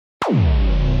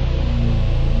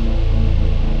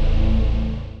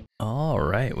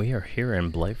Alright, we are here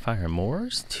in Blightfire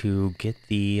Moors to get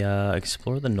the,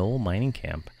 explore the Knoll mining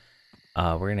camp.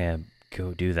 We're gonna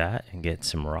go do that and get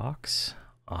some rocks,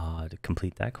 to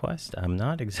complete that quest. I'm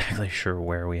not exactly sure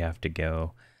where we have to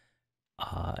go,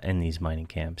 in these mining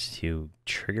camps to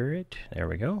trigger it. There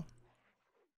we go.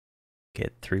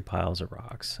 Get 3 piles of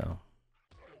rocks, so.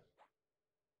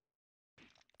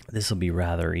 This will be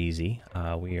rather easy.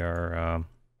 We are,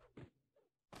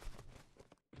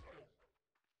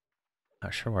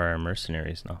 not sure why our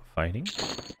mercenary is not fighting.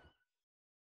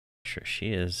 Sure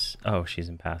she is. Oh, she's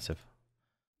in passive.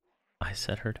 I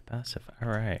set her to passive.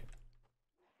 Alright.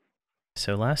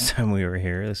 So last time we were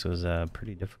here, this was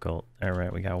pretty difficult.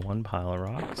 Alright, we got 1 pile of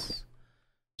rocks.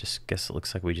 Just guess it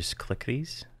looks like we just click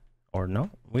these. Or no,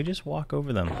 we just walk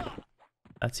over them.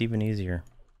 That's even easier.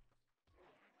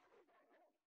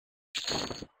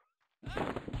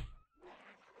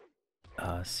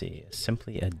 Let's see.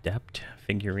 Simply Adept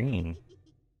figurine.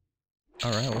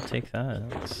 Alright, we'll take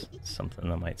that. That's something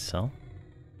that might sell.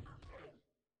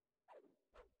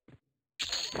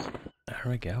 There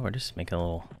we go. We're just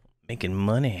making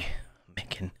money.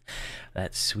 Making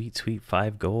that sweet, sweet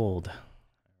 5 gold.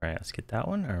 Alright, let's get that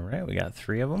one. Alright, we got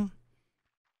 3 of them.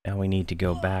 Now we need to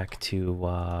go back to,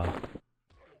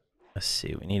 let's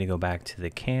see. We need to go back to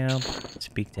the camp,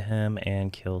 speak to him,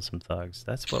 and kill some thugs.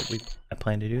 That's what I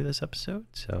plan to do this episode,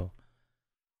 so.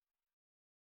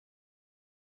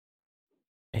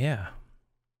 Yeah.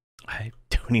 I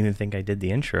don't even think I did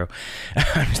the intro.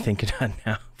 I'm just thinking on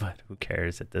now, but who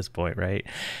cares at this point, right?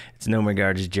 It's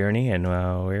Nomeregard's journey, and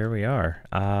here we are.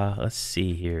 Let's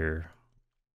see here.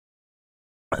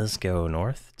 Let's go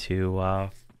north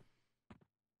to,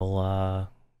 we'll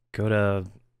go to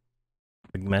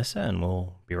Mesa, and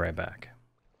we'll be right back.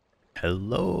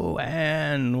 Hello,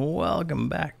 and welcome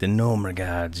back to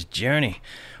Nomeregard's journey.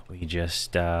 We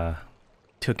just,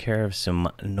 took care of some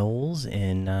gnolls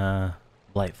in,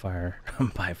 Blightfire.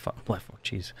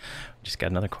 Jeez. Just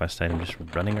got another quest item just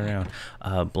running around.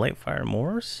 Blightfire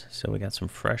Moors. So we got some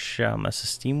fresh Mesa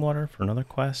steam water for another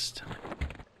quest.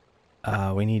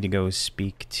 We need to go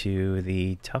speak to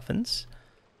the Tuffins.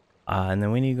 And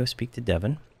then we need to go speak to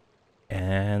Devon.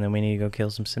 And then we need to go kill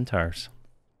some centaurs.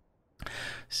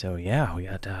 So yeah, we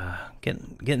got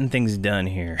getting things done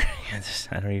here.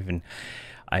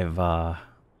 I've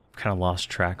kind of lost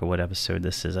track of what episode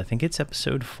this is. I think it's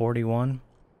episode 41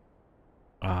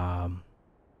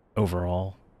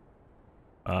 overall,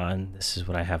 and this is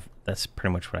what I have. That's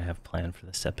pretty much what I have planned for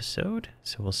this episode,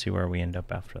 so we'll see where we end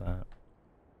up after that.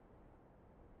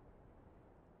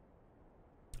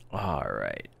 All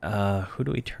right, who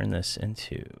do we turn this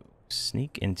into?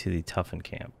 Sneak into the Tuffin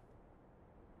camp.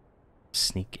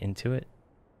 Sneak into it?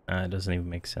 It doesn't even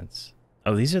make sense.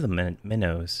 Oh, these are the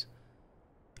minnows.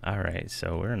 Alright,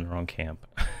 so we're in the wrong camp.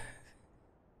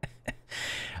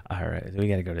 Alright, we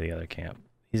gotta go to the other camp.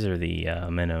 These are the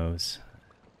minnows.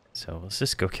 So let's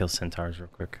just go kill centaurs real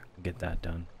quick and get that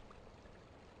done.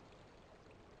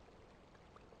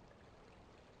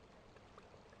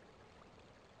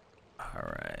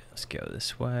 Alright, let's go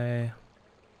this way.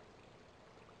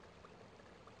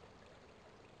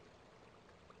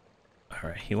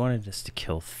 Alright, he wanted us to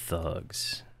kill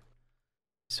thugs.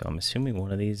 So I'm assuming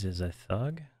one of these is a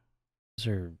thug. Those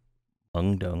are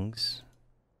mungdungs.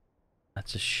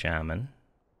 That's a shaman.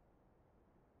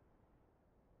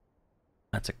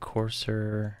 That's a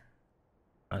courser.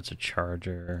 That's a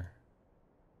charger.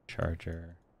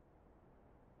 Charger.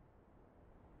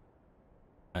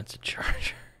 That's a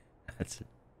charger. That's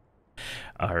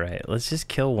a... Alright, let's just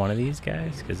kill one of these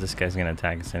guys, because this guy's going to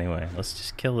attack us anyway. Let's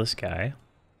just kill this guy.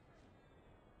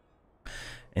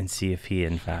 And see if he,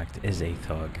 in fact, is a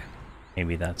thug.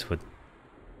 Maybe that's what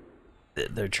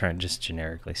they're trying, just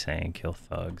generically saying, kill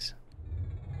thugs.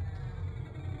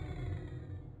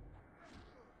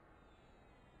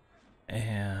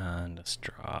 And let's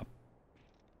drop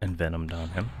Envenomed on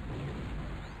him.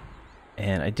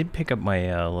 And I did pick up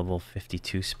my level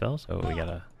 52 spell, so we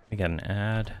got an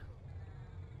ad.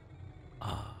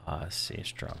 Let's see,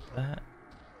 let's drop that.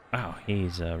 Wow,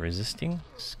 he's resisting.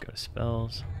 Let's go to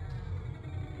spells.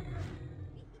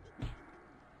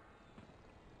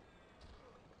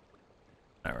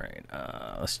 Alright,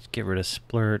 let's get rid of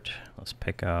Splurt. Let's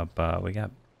pick up, we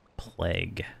got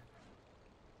Plague.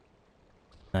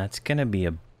 That's gonna be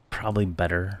a probably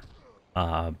better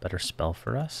spell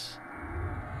for us.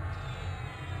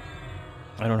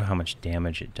 I don't know how much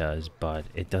damage it does, but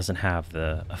it doesn't have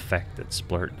the effect that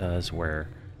Splurt does where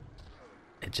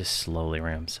it just slowly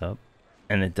ramps up.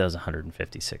 And it does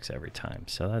 156 every time,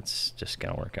 so that's just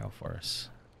gonna work out for us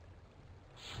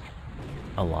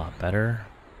a lot better.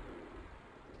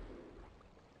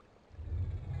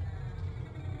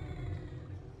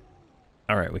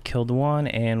 Alright, we killed one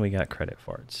and we got credit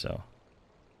for it, so...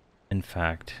 In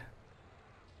fact,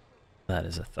 that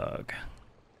is a thug.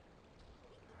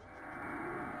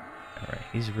 Alright,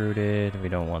 he's rooted. We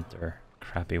don't want their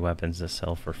crappy weapons to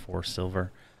sell for 4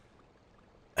 silver.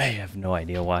 I have no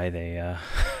idea why they,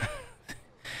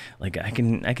 like, I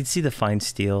can see the fine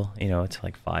steel, you know, it's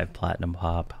like 5 platinum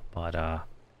pop, but,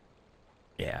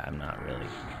 yeah, I'm not really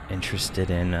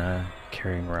interested in,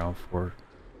 carrying around 4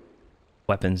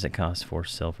 weapons that cost 4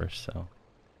 silver, so.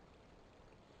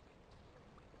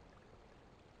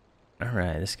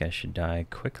 Alright, this guy should die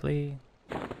quickly.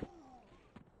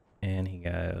 And he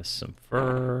got some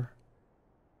fur.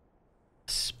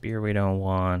 Spear we don't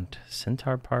want.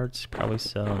 Centaur parts probably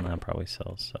sell, and that probably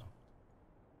sells, so.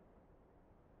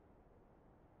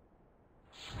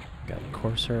 Got a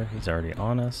Courser, he's already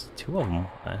on us. 2 of them,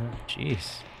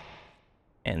 jeez.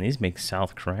 And these make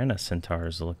South Carolina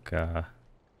centaurs look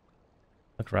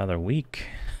rather weak.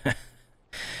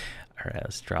 Alright,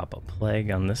 let's drop a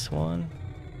plague on this one.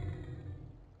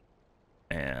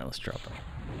 And let's drop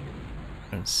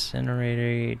a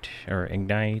incinerate or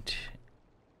ignite.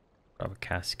 Drop a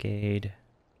cascade.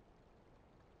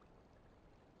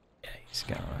 Yeah,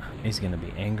 he's gonna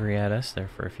be angry at us there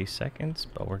for a few seconds,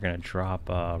 but we're gonna drop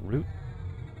a root.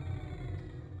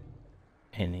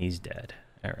 And he's dead.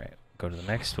 Alright, go to the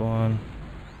next one.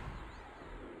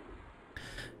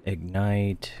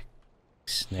 Ignite,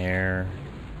 snare.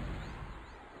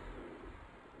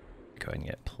 Go ahead and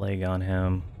get plague on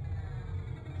him.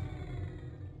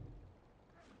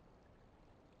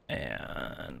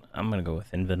 And I'm gonna go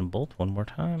with Infinite Bolt one more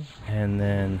time, and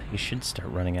then he should start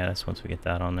running at us once we get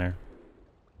that on there.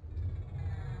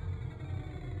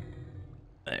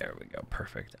 There we go,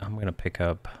 perfect. I'm gonna pick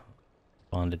up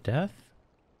Bond to Death.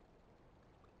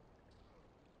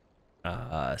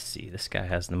 See, this guy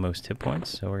has the most hit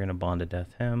points, so we're gonna Bond to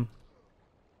Death him.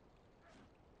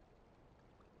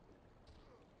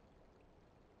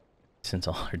 Since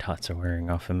all our dots are wearing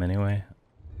off him anyway.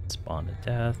 Let's Bond to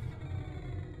Death.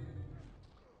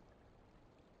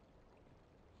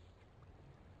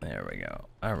 There we go.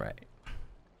 Alright.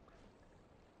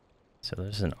 So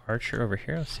there's an archer over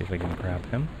here. Let's see if we can grab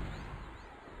him.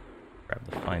 Grab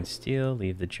the fine steel,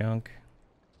 leave the junk.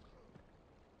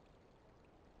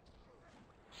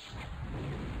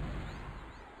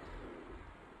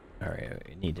 Alright,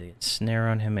 we need to get snare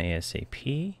on him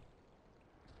ASAP.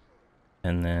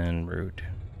 And then root.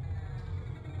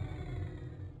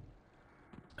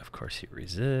 Of course he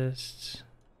resists.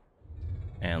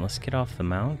 And let's get off the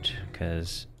mount,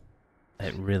 because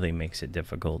it really makes it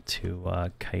difficult to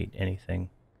kite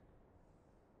anything.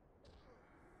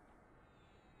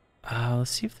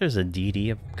 Let's see if there's a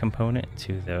DD component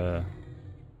to the...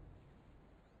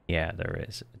 Yeah, there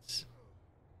is. It's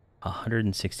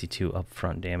 162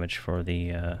 upfront damage for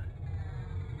the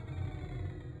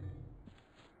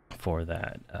for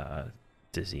that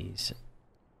disease.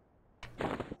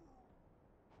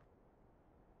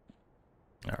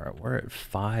 Alright, we're at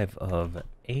 5 of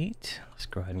 8. Let's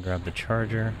go ahead and grab the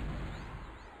charger.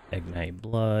 Ignite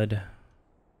blood.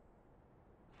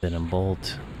 Venom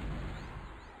bolt.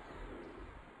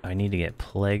 I need to get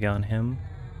plague on him.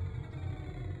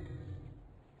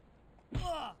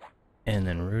 And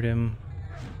then root him.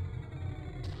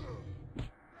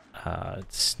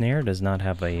 Snare does not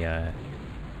have a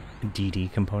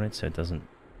DD component, so it doesn't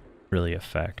really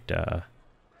affect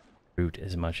root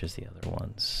as much as the other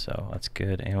ones. So that's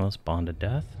good. And let's Bond to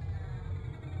Death.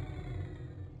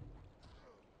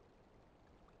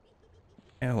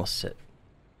 And we'll sit.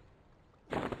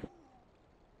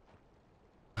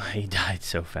 He died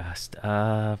so fast.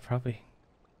 Probably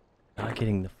not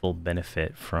getting the full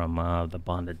benefit from the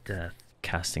Bond to Death,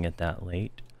 casting it that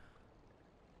late.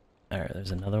 Alright,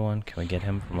 there's another one. Can we get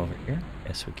him from over here?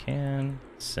 Yes, we can.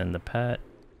 Send the pet.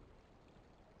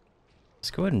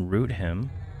 Let's go ahead and root him.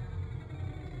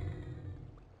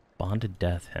 Bond to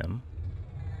Death him.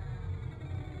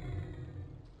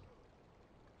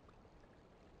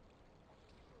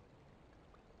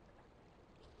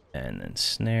 And then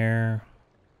snare.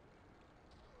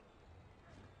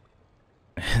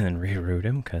 And then re-root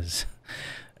him, because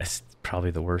it's probably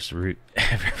the worst root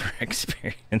I've ever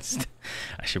experienced.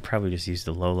 I should probably just use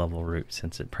the low-level root,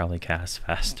 since it probably casts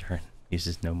faster and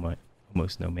uses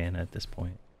almost no mana at this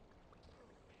point.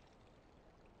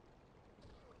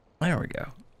 There we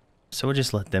go. So we'll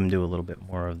just let them do a little bit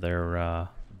more of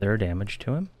their damage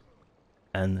to him,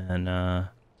 and then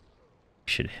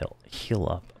should heal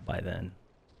up by then.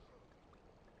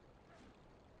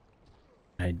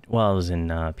 While I was in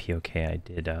POK, I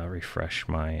did refresh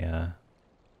my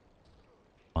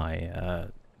my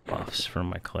buffs from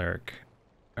my cleric.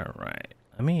 All right,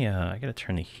 Let me, I gotta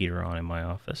turn the heater on in my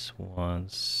office. 1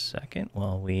 second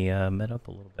while we met up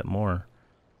a little bit more.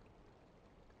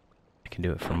 I can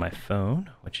do it from my phone,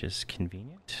 which is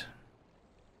convenient.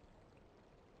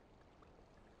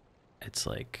 It's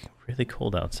like really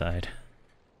cold outside.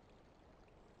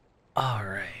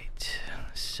 Alright,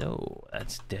 so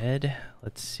that's dead.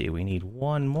 Let's see, we need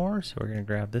one more, so we're gonna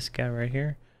grab this guy right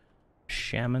here.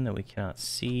 Shaman that we cannot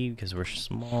see because we're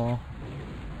small.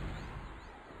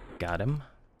 Got him.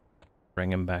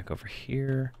 Bring him back over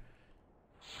here.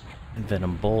 And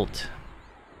Venom Bolt.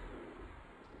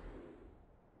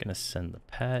 Gonna send the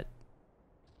pet.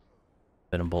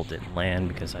 Venom Bolt didn't land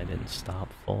because I didn't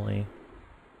stop fully.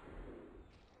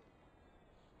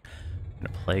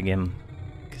 Gonna plague him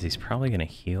because he's probably gonna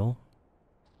heal.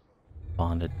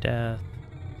 Bond of Death.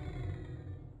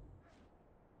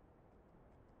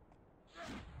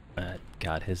 That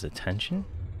got his attention.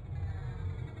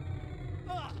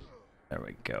 There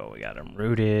we go. We got him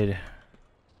rooted.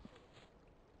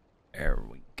 There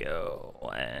we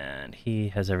go. And he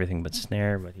has everything but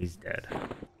snare, but he's dead.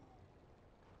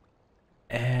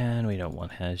 And we don't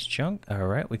want his junk.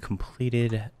 Alright, we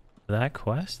completed that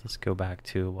quest. Let's go back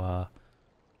to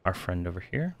our friend over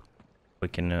here. We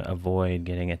can avoid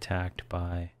getting attacked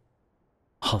by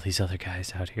all these other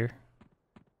guys out here.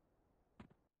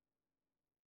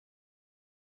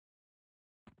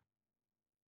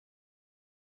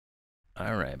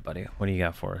 All right, buddy. What do you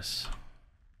got for us?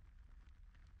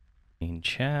 In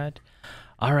chat.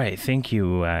 All right, thank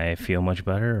you. I feel much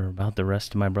better about the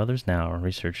rest of my brothers now.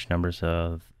 Research numbers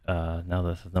of now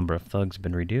that the number of thugs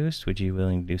been reduced. Would you be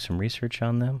willing to do some research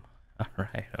on them? All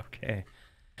right, okay.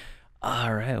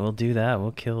 All right, we'll do that.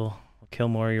 We'll kill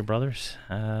more of your brothers.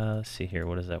 Let's see here.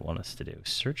 What does that want us to do?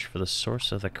 Search for the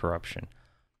source of the corruption.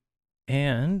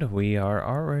 And we are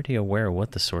already aware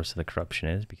what the source of the corruption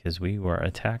is because we were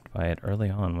attacked by it early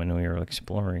on when we were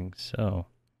exploring. So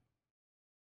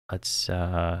let's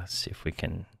see if we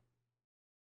can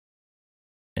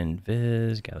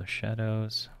invis, gather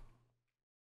shadows.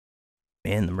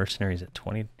 Man, the mercenaries at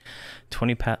 20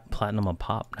 platinum a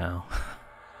pop now.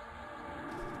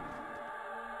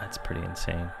 That's pretty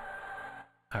insane.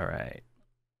 All right,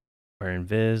 we're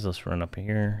invis. Let's run up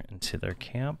here into their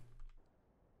camp.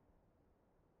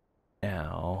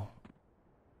 Now,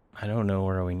 I don't know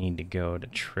where we need to go to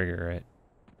trigger it,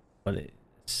 but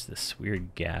it's this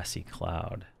weird gassy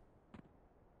cloud.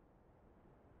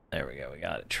 There we go, we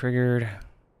got it triggered. It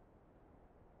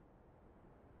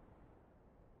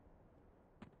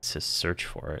says search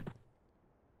for it.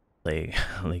 They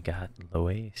got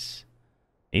Loace.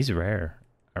 He's rare.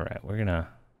 Alright, we're gonna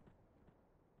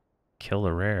kill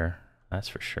the rare, that's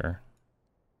for sure.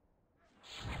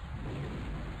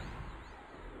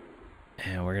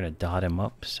 And we're gonna dot him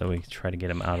up so we try to get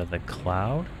him out of the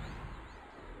cloud.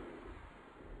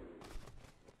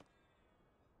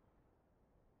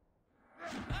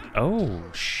 Oh,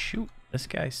 shoot. This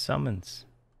guy summons.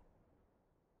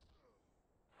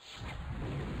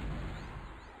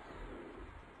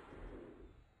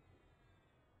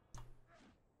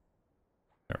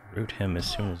 Gonna root him as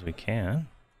soon as we can.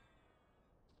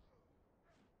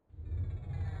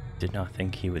 Did not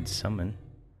think he would summon.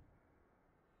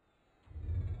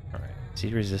 Alright, is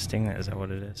he resisting? Is that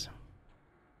what it is?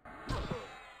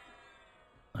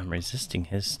 I'm resisting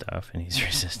his stuff and he's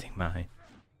resisting mine.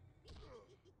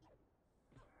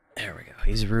 There we go.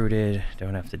 He's rooted.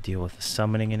 Don't have to deal with the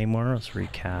summoning anymore. Let's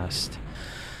recast.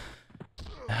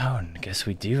 Oh, and I guess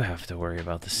we do have to worry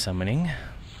about the summoning.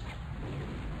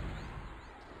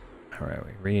 Alright,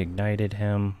 we reignited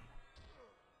him.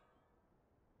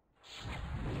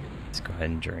 Let's go ahead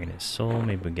and drain his soul.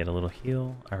 Maybe we get a little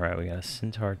heal. Alright, we got a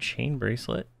Centaur chain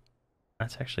bracelet.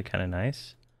 That's actually kind of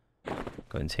nice. Go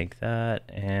ahead and take that,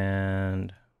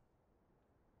 and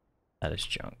that is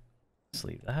junk. Let's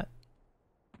leave that.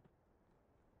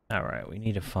 Alright, we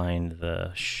need to find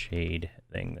the shade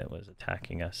thing that was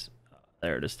attacking us.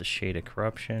 There it is, the shade of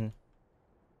corruption.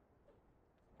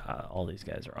 All these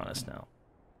guys are on us now.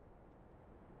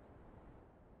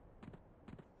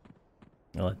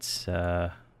 Let's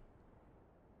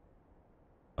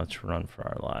run for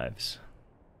our lives.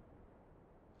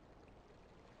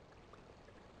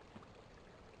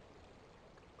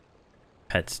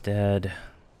 Pet's dead.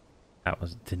 That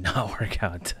did not work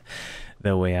out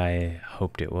the way I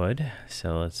hoped it would.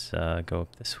 So let's go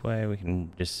up this way. We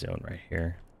can just zone right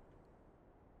here.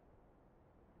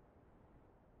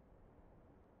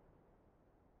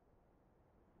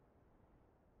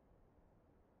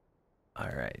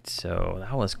 All right, so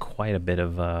that was quite a bit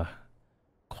of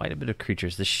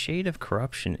creatures. The shade of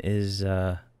corruption is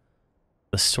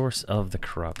the source of the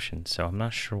corruption. So I'm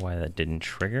not sure why that didn't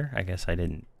trigger. I guess I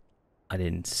didn't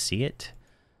see it.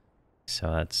 So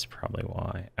that's probably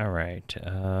why. All right,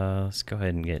 let's go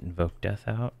ahead and get Invoke Death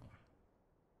out.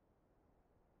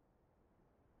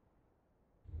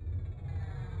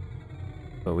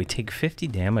 But we take 50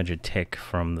 damage a tick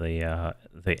from the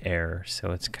air,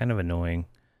 so it's kind of annoying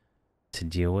to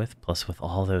deal with. Plus, with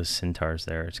all those centaurs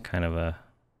there, it's kind of a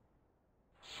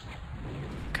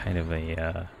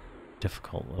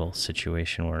difficult little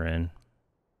situation we're in.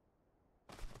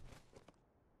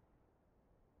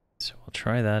 So we'll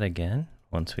try that again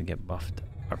once we get buffed,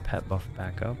 our pet buffed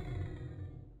back up.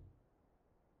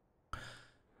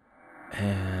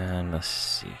 And let's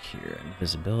see here,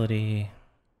 invisibility.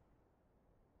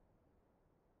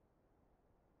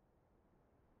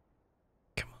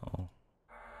 Come on.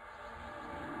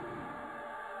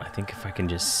 I think if I can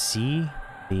just see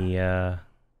the,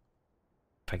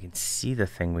 if I can see the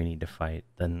thing we need to fight,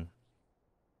 then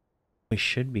we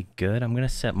should be good. I'm gonna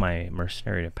set my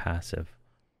mercenary to passive.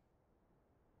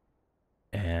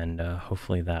 And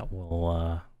hopefully that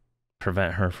will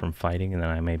prevent her from fighting, and then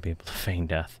I may be able to feign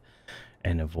death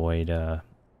and avoid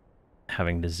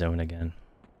having to zone again.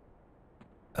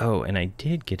 Oh, and I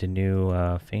did get a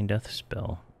new feign death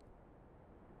spell.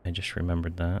 I just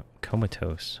remembered that.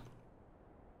 Comatose.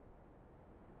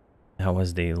 That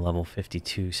was the level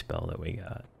 52 spell that we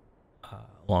got,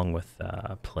 along with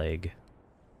Plague.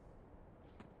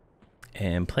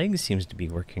 And Plague seems to be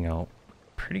working out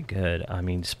pretty good. I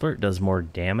mean, Splurt does more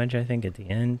damage, I think, at the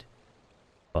end.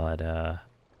 But,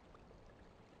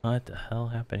 what the hell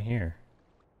happened here?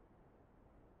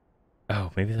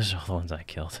 Oh, maybe those are all the ones I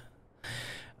killed.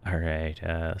 Alright,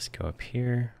 let's go up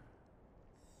here.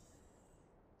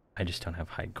 I just don't have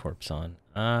Hide Corpse on.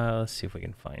 Let's see if we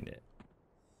can find it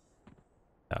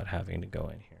without having to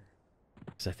go in here.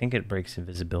 Because I think it breaks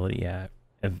invisibility. Yeah,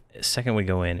 the second we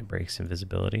go in, it breaks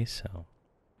invisibility, so...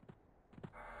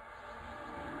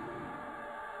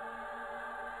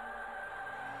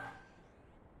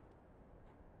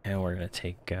 And we're gonna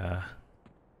take, yeah,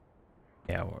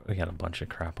 we got a bunch of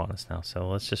crap on us now, so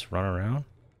let's just run around.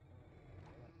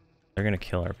 They're gonna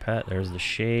kill our pet. There's the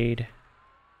shade.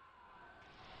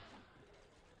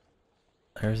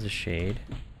 There's the shade.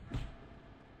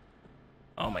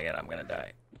 Oh my god, I'm gonna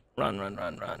die. Run, run,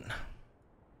 run, run.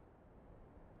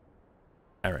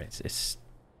 Alright,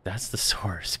 that's the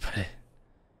source, but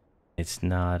it's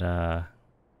not,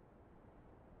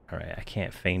 Alright, I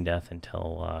can't feign death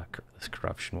until this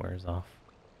corruption wears off.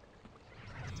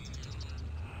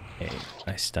 Okay,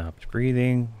 I stopped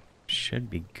breathing. Should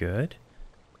be good.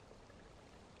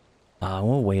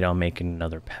 We'll wait on making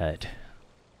another pet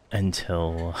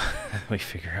until we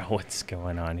figure out what's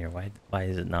going on here. Why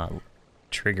is it not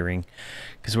triggering?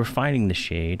 Because we're finding the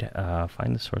shade.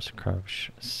 Find the source of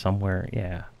corruption somewhere.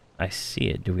 Yeah, I see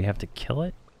it. Do we have to kill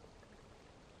it?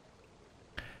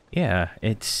 Yeah,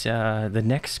 it's the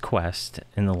next quest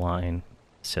in the line.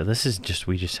 So this is just,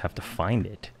 we just have to find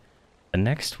it. The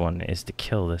next one is to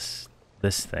kill this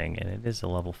thing, and it is a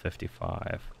level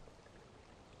 55. If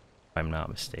I'm not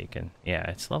mistaken. Yeah,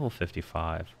 it's level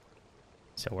 55.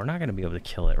 So we're not going to be able to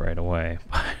kill it right away.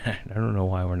 But I don't know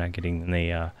why we're not getting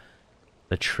the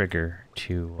trigger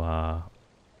to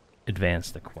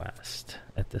advance the quest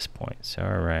at this point. So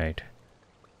alright.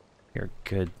 You're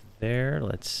good there.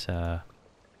 Let's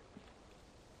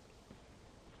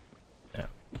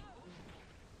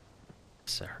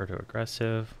set her to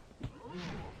aggressive.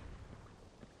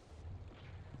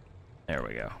 There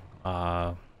we go.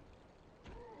 I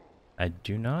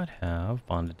do not have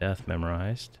Bond to Death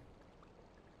memorized.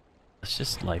 Let's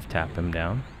just life tap him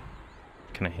down.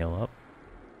 Can I heal up?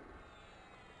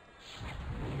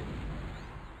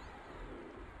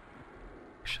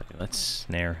 Actually, let's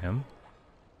snare him.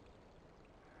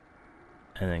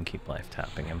 And then keep life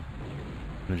tapping him.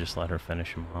 And just let her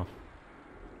finish him off.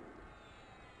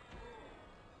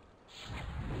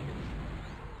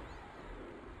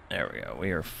 There we go.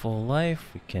 We are full life.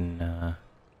 We can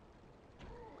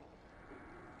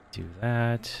do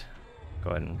that.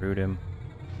 Go ahead and root him.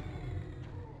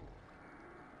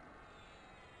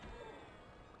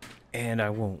 And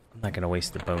I'm not gonna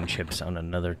waste the bone chips on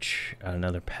another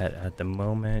pet at the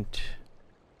moment.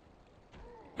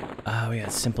 We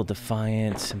got Simple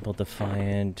Defiant,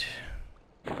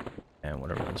 and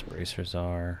whatever those bracers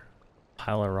are.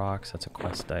 Pile of Rocks, that's a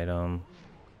quest item.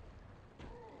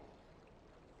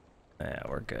 Yeah,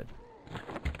 we're good.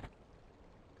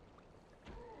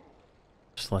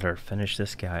 Just let her finish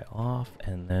this guy off,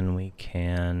 and then we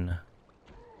can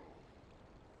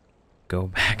go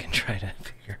back and try to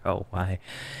figure out why.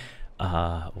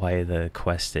 why the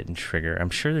quest didn't trigger.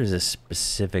 I'm sure there's a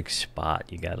specific spot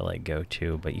you gotta like go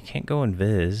to, but you can't go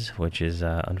invis, which is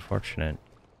unfortunate.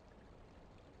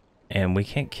 And we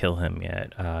can't kill him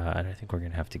yet. And I think we're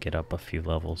gonna have to get up a few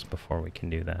levels before we can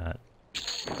do that.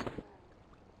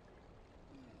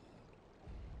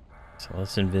 So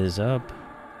let's invis up.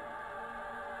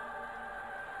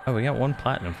 Oh, we got 1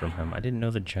 platinum from him. I didn't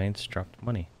know the giants dropped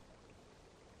money.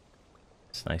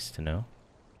 It's nice to know.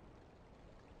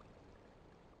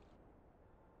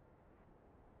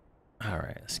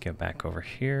 Alright, let's get back over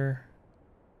here.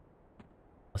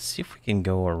 Let's see if we can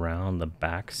go around the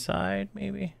backside,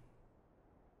 maybe.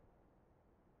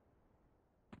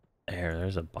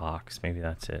 There's a box. Maybe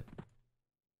that's it.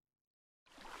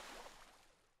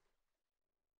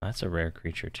 That's a rare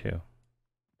creature, too.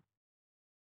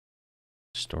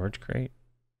 Storage crate.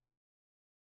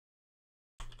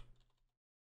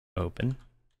 Open.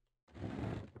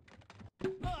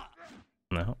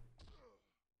 No.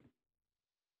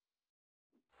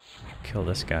 Kill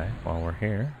this guy while we're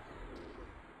here.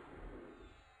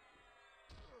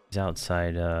 He's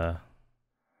outside,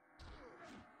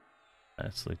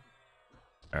 let's loot.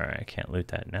 Alright, I can't loot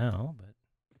that now, but...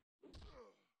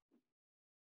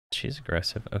 She's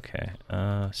aggressive. Okay,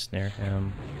 snare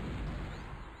him.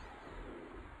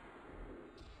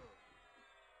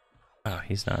 Oh,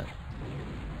 he's not...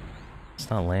 It's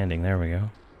not landing. There we go.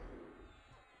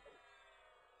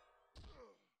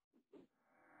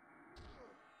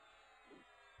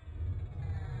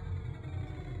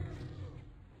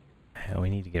 We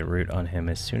need to get root on him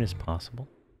as soon as possible.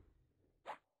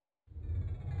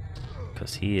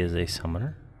 Because he is a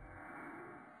summoner.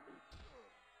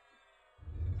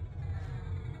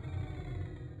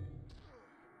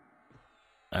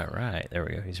 Alright, there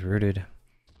we go. He's rooted.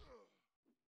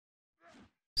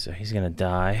 So he's gonna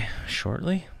die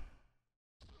shortly.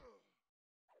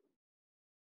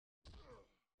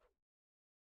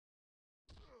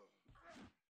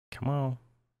 Come on.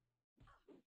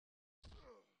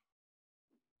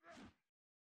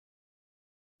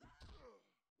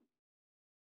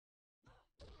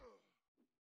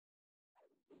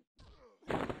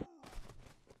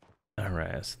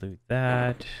 Alright, let's loot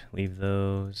that. Leave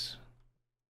those.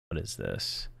 What is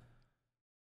this?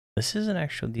 This is an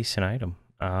actual decent item.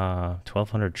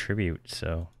 1200 tribute,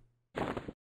 so...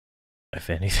 If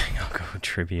anything, I'll go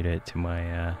tribute it to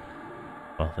my,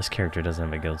 well, this character doesn't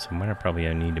have a guild, so I might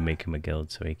probably need to make him a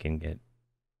guild so he can get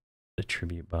the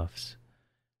tribute buffs.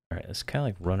 Alright, let's kind of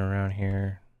like run around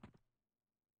here.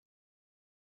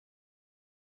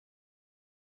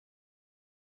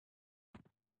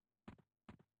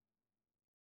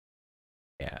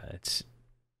 Yeah, it's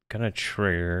gonna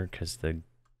trigger because the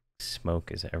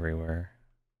smoke is everywhere.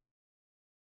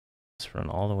 Let's run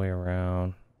all the way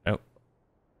around. Oh.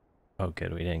 Oh,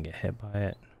 good. We didn't get hit by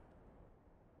it.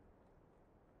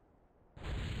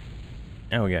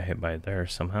 And we got hit by it there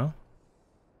somehow.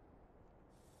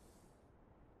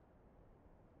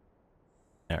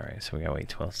 Alright, so we gotta wait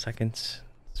 12 seconds.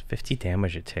 It's 50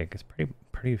 damage a tick. It's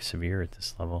pretty severe at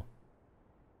this level.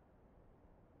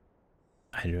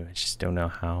 I just don't know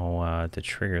how to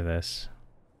trigger this.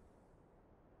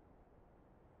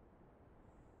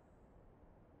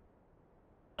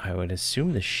 I would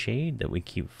assume the shade that we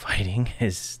keep fighting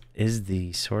is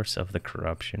the source of the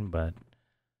corruption, but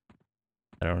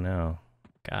I don't know.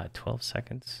 God, 12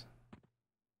 seconds.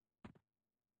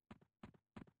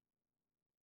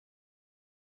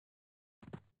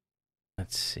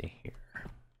 Let's see here.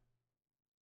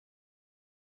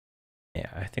 Yeah,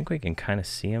 I think we can kind of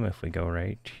see him if we go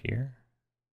right here.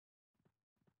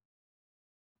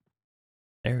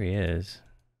 There he is.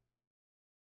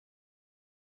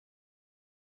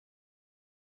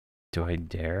 Do I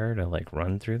dare to like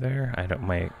run through there? I don't,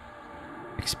 my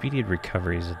expedient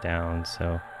recovery is down,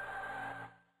 so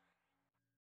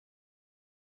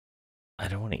I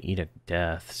don't want to eat a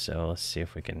death, so let's see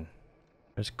if we can.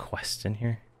 There's a quest in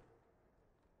here.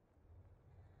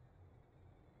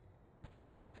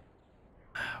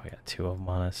 We got 2 of them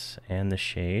on us and the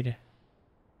shade.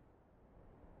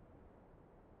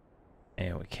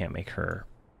 And we can't make her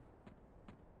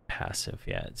passive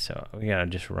yet, so we gotta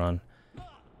just run.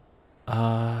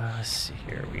 Let's see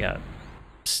here. We got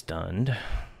stunned.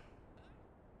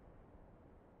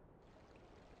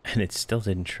 And it still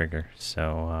didn't trigger,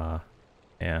 so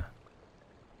yeah.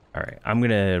 Alright, I'm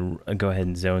gonna go ahead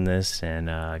and zone this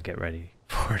and get ready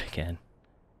for it again.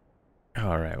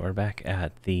 Alright, we're back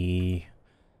at the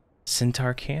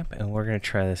Centaur camp, and we're gonna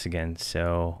try this again.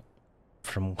 So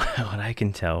from what I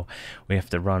can tell, we have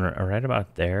to run right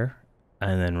about there,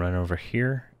 and then run over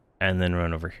here, and then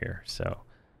run over here. So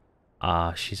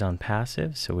She's on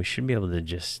passive, so we should be able to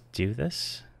just do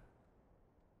this.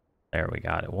 There, we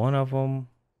got it. One of them.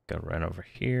 Go run over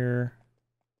here.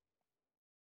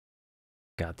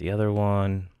 Got the other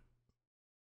one.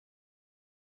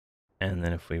 And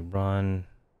then if we run,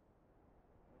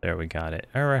 there, we got it.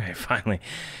 All right, finally.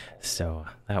 So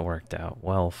that worked out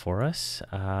well for us.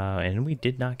 And we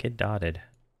did not get dotted.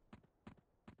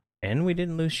 And we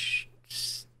didn't lose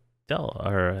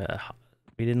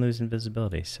we didn't lose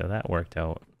invisibility. So that worked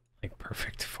out like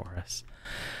perfect for us.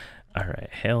 All right,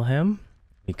 hail him.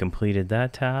 We completed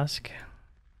that task.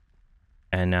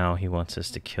 And now he wants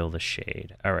us to kill the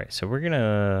shade. All right, so we're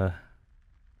gonna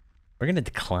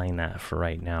decline that for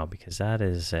right now because that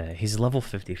is he's level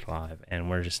 55, and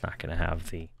we're just not gonna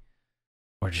be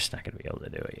able to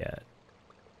do it yet.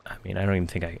 I mean, I don't even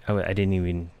think I didn't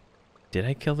even. Did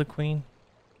I kill the queen?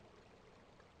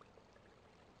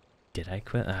 Did I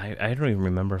quit? I don't even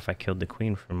remember if I killed the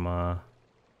queen from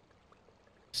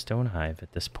Stonehive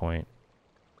at this point.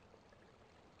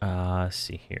 Let's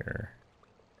see here.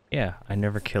 Yeah, I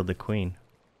never killed the queen.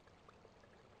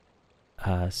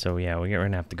 So yeah, we're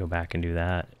gonna have to go back and do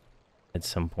that at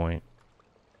some point.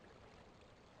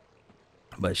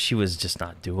 But she was just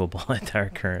not doable at our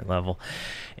current level.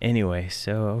 Anyway,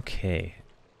 so okay.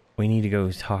 We need to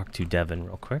go talk to Devin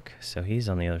real quick. So he's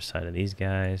on the other side of these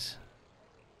guys.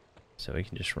 So we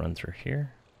can just run through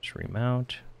here. Just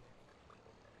remount.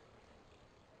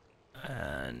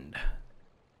 And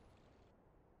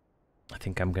I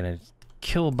think I'm gonna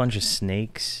kill a bunch of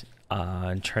snakes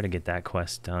and try to get that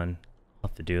quest done. I'll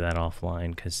have to do that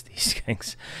offline because these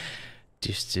things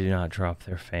just do not drop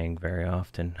their fang very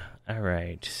often.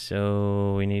 Alright,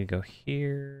 so we need to go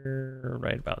here,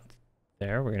 right about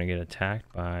there. We're going to get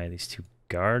attacked by these two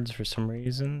guards for some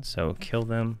reason, so kill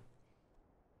them.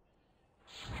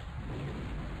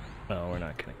 Well, we're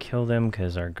not going to kill them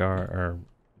because our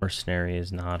mercenary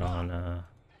is not on,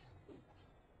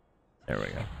 there we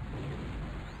go.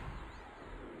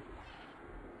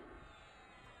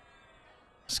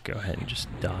 Let's go ahead and just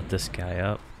dot this guy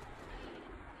up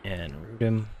and root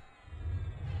him.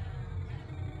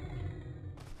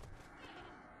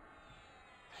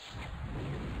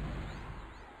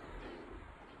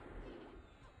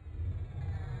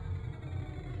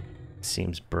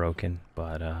 Seems broken,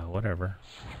 but whatever.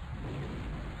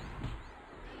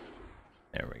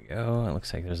 There we go. It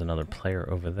looks like there's another player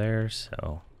over there,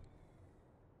 so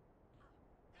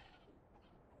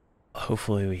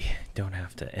hopefully we don't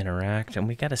have to interact. And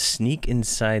we got to sneak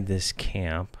inside this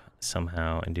camp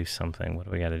somehow and do something. What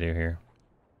do we got to do here?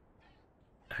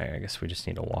 I guess we just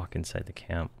need to walk inside the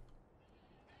camp.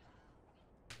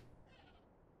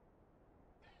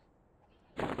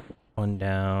 One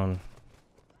down.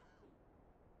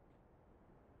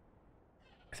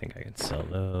 I think I can sell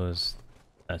those.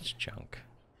 That's junk.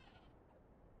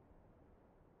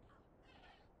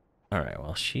 Alright,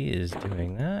 while she is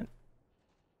doing that,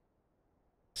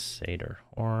 Satyr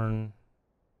Horn.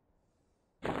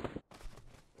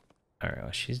 Alright,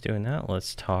 while she's doing that,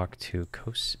 let's talk to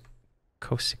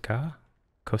Kostika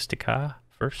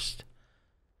first.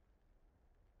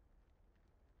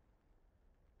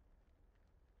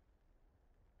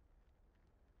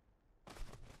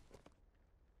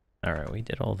 Alright, we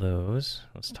did all those.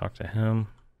 Let's talk to him.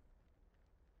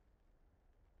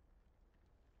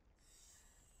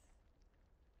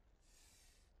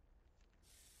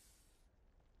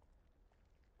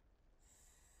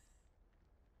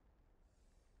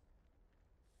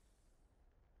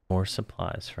 More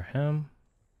supplies for him,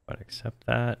 but accept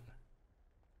that.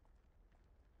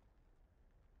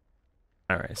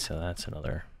 Alright, so that's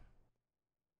another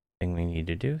thing we need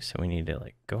to do. So we need to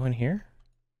like go in here.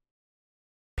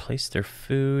 Place their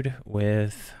food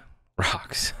with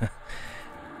rocks.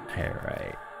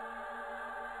 Alright.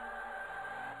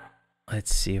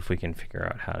 Let's see if we can figure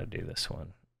out how to do this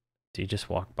one. Do you just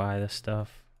walk by this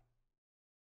stuff?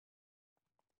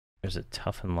 There's a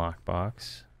toughen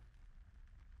lockbox.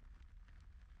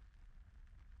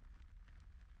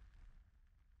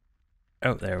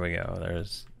 Oh, there we go.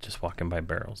 There's just walking by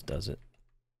barrels does it.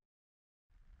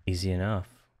 Easy enough.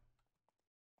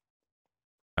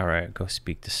 Alright, go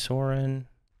speak to Soren.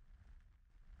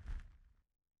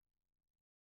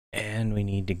 And we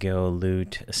need to go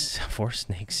loot 4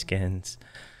 snake skins,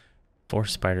 4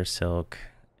 spider silk,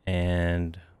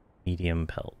 and medium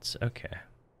pelts. Okay.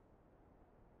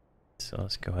 So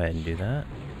let's go ahead and do that.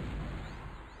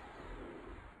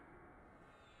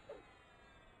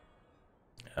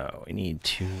 Oh, we need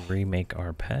to remake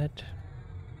our pet.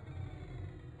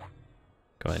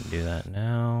 Go ahead and do that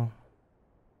now.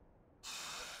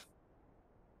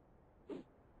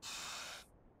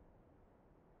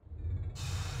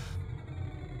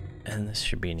 And this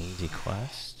should be an easy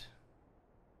quest.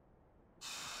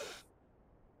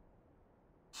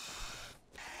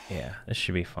 Yeah, this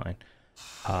should be fine.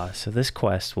 So this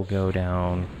quest will go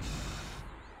down...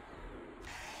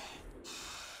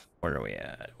 Where are we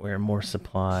at? We're more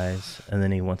supplies, and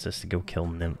then he wants us to go kill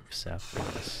nymphs after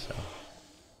this, so...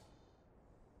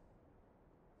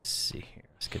 Let's see here.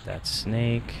 Let's get that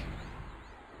snake.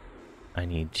 I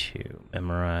need to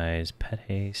memorize pet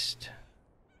haste.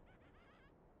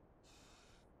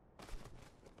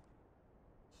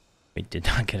 We did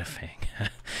not get a fang.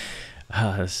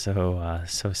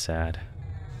 So sad.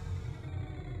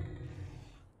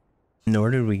 Nor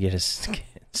did we get a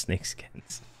snake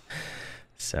skins.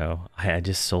 So I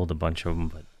just sold a bunch of them,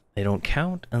 but they don't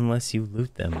count unless you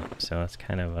loot them. So that's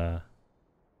kind of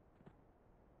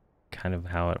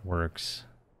how it works,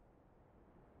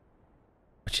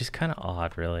 which is kind of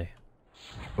odd, really.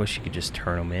 Wish you could just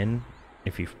turn them in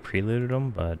if you've pre-looted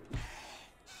them, but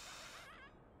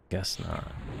guess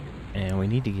not. And we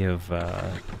need to give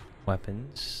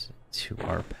weapons to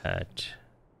our pet.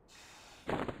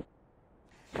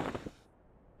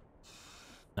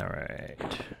 All right.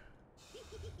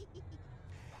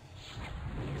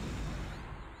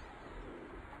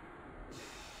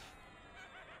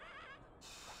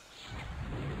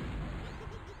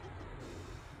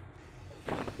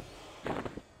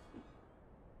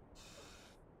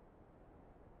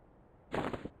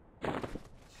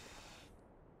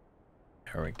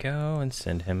 There we go, and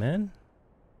send him in.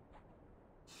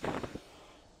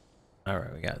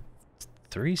 Alright, we got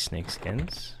 3 snake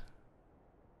skins.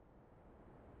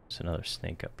 There's another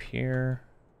snake up here.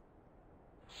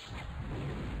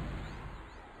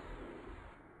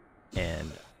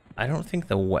 And I don't think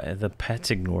the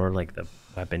pets ignore like the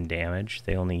weapon damage.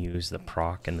 They only use the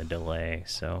proc and the delay,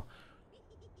 so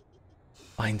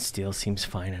Fine Steel seems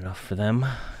fine enough for them.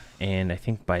 And I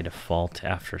think by default,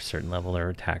 after a certain level, their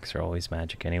attacks are always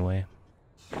magic anyway.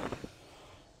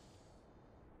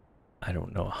 I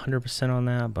don't know 100% on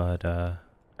that, but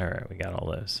alright, we got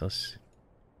all those. So let's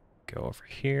go over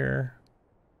here.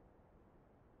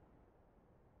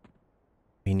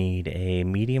 We need a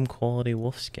medium quality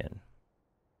wolf skin.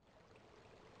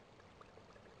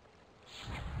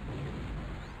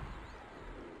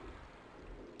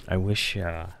 I wish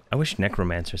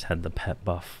necromancers had the pet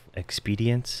buff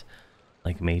expedience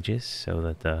like mages, so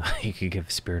that you could give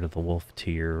Spirit of the Wolf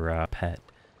to your pet,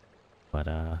 but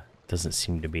doesn't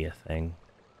seem to be a thing.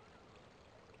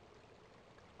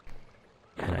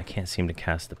 And I can't seem to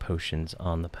cast the potions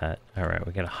on the pet. Alright,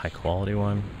 we got a high quality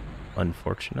one,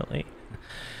 unfortunately.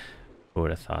 Who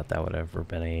would have thought that would have ever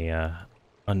been a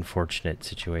unfortunate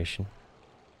situation?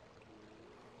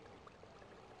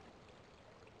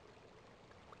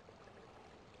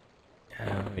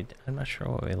 I'm not sure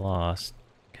what we lost.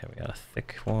 Okay, we got a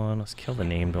thick one. Let's kill the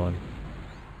named one.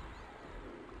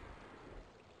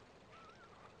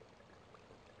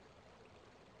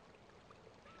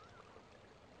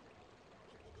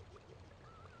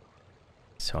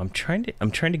 So I'm trying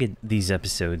to get these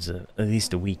episodes at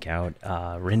least a week out.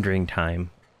 Rendering time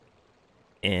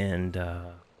and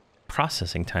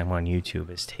processing time on YouTube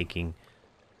is taking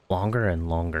longer and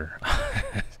longer.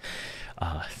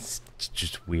 It's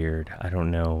just weird. I don't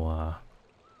know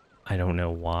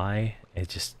why. It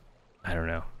just, I don't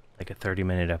know. Like a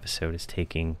 30-minute episode is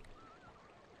taking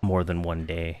more than one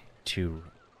day to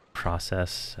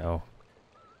process, so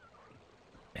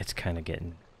it's kind of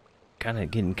getting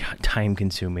time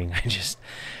consuming.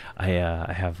 I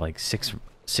have like six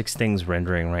things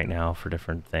rendering right now for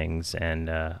different things, and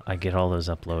I get all those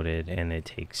uploaded, and it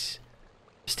takes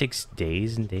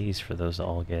days and days for those to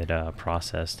all get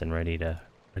processed and ready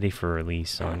for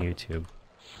release on YouTube.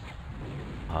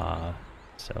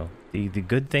 So the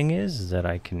good thing is that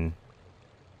I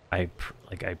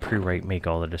pre-write, make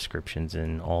all the descriptions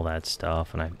and all that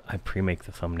stuff, and I pre-make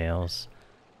the thumbnails.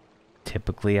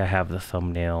 Typically I have the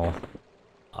thumbnail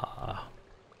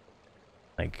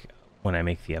like when I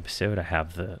make the episode, I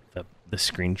have the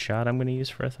screenshot I'm going to use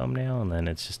for a thumbnail, and then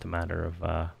it's just a matter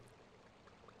of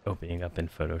opening up in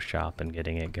Photoshop and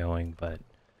getting it going. But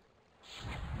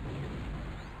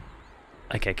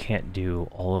like I can't do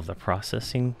all of the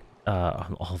processing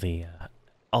on all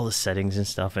the settings and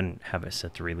stuff and have it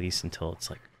set to release until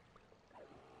it's like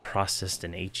processed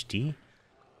in HD,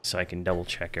 so I can double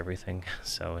check everything.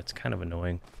 So it's kind of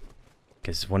annoying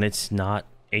because when it's not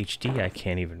HD, I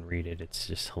can't even read it. It's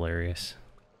just hilarious.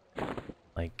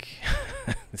 Like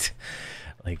it's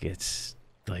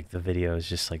like the video is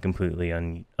just like completely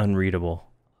unreadable.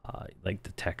 Like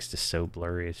the text is so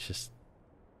blurry. It's just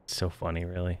so funny,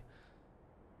 really.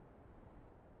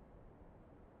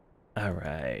 All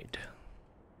right.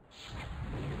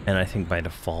 And I think by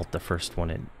default, the first one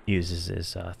it uses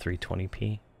is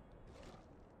 320p.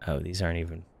 Oh, these aren't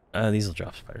even... these will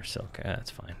drop spider silk. That's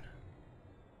fine.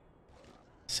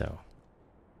 So...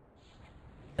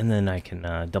 And then I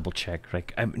can double check.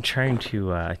 Like, I've been trying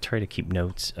to... I try to keep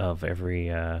notes of every...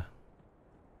 No,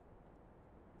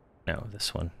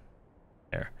 this one.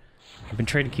 There. I've been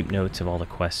trying to keep notes of all the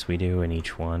quests we do in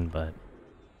each one, but...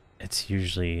 It's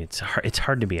usually... It's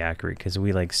hard to be accurate, because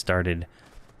we, like, started...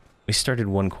 We started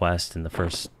one quest in the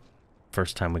first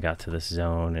time we got to this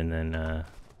zone, and then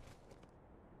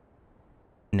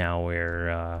now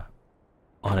we're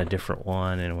on a different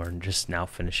one, and we're just now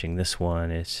finishing this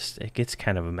one. It's just, it gets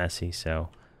kind of messy, so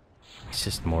it's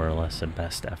just more or less a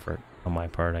best effort on my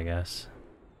part, I guess.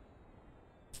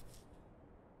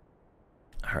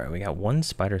 Alright, we got one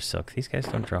spider silk. These guys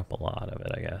don't drop a lot of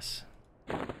it, I guess.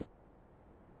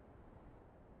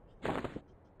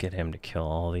 Get him to kill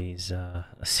all these,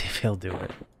 let's see if he'll do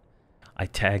it. I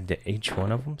tagged each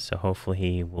one of them, so hopefully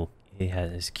he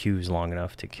has his queues long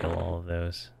enough to kill all of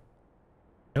those.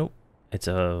 Nope, it's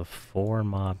a 4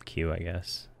 mob queue, I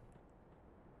guess.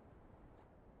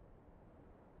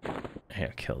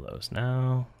 Yeah, kill those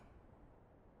now.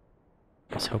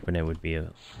 I was hoping it would be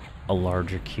a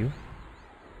larger queue,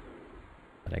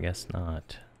 but I guess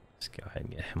not. Let's go ahead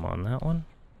and get him on that one.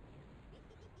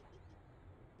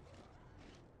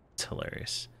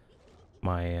 Hilarious.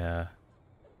 My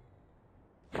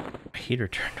heater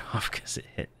turned off because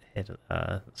it hit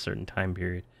a certain time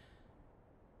period.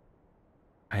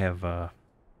 I've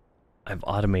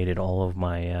automated all of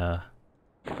my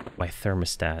my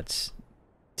thermostats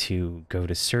to go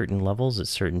to certain levels at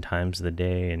certain times of the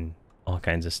day and all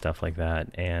kinds of stuff like that,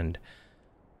 and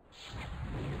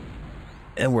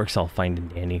it works all fine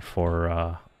and dandy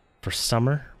for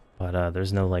summer, but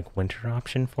there's no like winter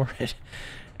option for it.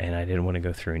 And I didn't want to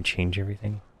go through and change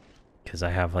everything because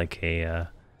I have like a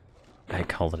I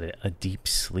call it a deep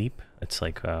sleep. It's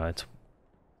like it's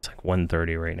like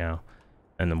 1:30 right now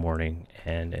in the morning,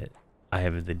 and I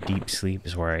have the deep sleep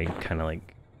is where I kind of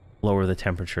like lower the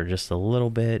temperature just a little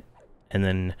bit, and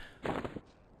then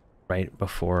right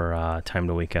before time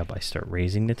to wake up I start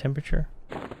raising the temperature.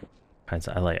 I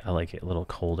like it a little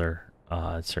colder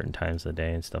at certain times of the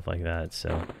day and stuff like that.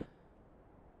 So,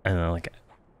 and then like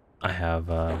I have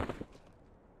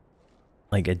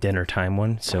like a dinner time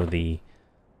one, so the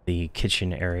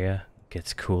kitchen area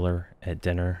gets cooler at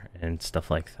dinner and stuff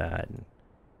like that.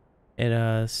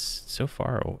 It so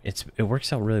far it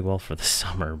works out really well for the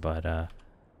summer, but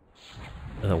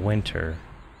the winter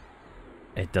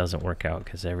it doesn't work out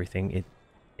because everything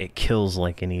it kills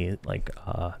like any like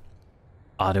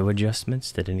auto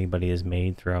adjustments that anybody has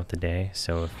made throughout the day.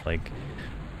 So if like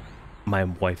my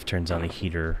wife turns on the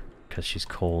heater because she's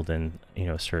cold in, you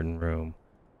know, a certain room,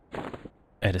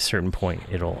 at a certain point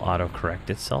it'll auto-correct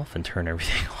itself and turn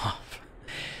everything off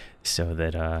so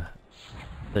that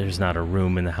there's not a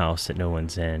room in the house that no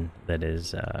one's in that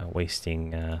is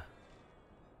wasting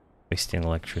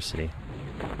electricity.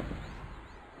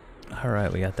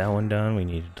 Alright, we got that one done. We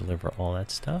need to deliver all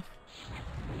that stuff.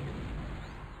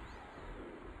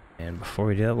 And before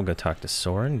we do that, we'll go talk to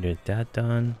Soren, get that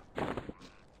done.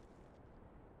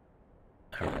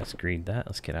 Alright, let's greed that.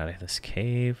 Let's get out of this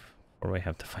cave, or we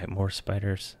have to fight more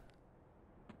spiders.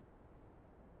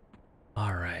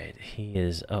 Alright, he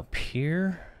is up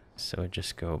here. So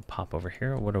just go pop over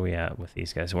here. What are we at with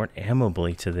these guys? We're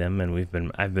amicably to them,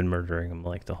 and I've been murdering them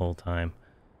like the whole time.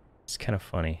 It's kind of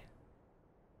funny.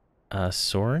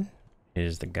 Soren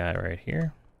is the guy right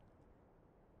here.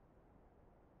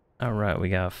 Alright, we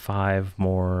got 5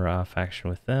 more faction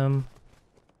with them.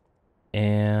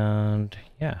 And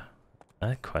yeah.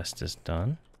 That quest is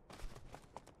done.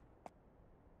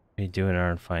 We doing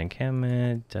our fine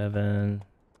encampment, Devon,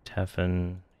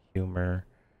 Tefan, Humor,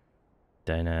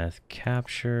 Dynath,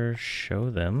 capture,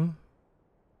 show them,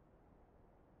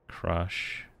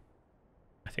 crush.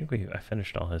 I think I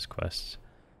finished all his quests.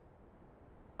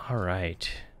 All right.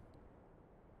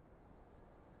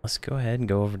 Let's go ahead and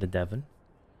go over to Devon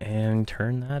and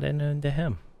turn that into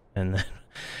him, and then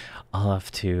I'll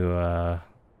have to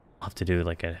do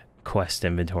like a quest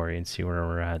inventory and see where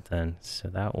we're at then. So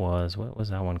that was, what was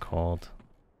that one called?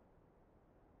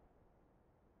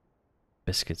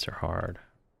 Biscuits are hard.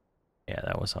 Yeah,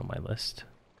 that was on my list.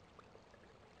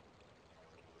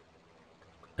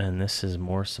 And this is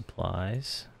more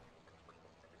supplies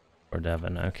for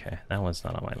Devon. Okay, that one's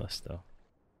not on my list though.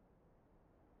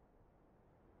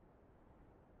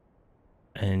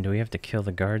 And do we have to kill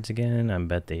the guards again? I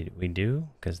bet we do,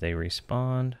 because they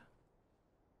respawned.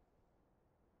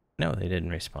 No, they didn't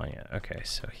respawn yet. Okay,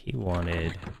 so he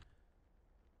wanted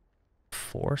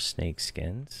 4 snake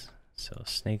skins. So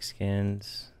snake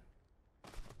skins,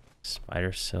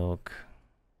 spider silk.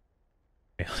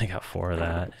 We only got 4 of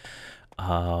that.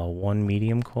 1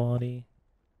 medium quality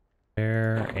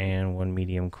bear and 1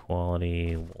 medium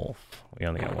quality wolf. We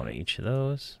only got 1 of each of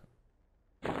those.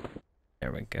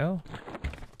 There we go.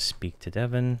 Speak to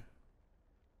Devin.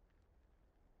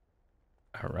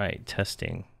 All right,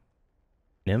 testing.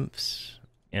 Nymphs,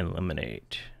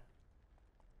 eliminate.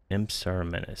 Nymphs are a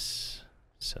menace.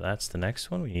 So that's the next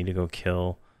one. We need to go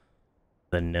kill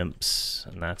the nymphs,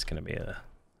 and that's gonna be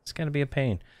a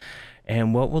pain.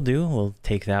 And what we'll do, we'll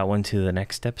take that one to the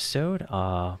next episode.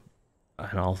 And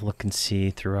I'll look and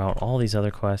see throughout all these other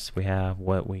quests we have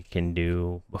what we can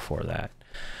do before that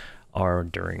or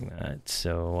during that.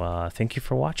 So thank you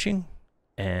for watching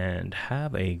and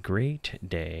have a great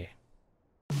day.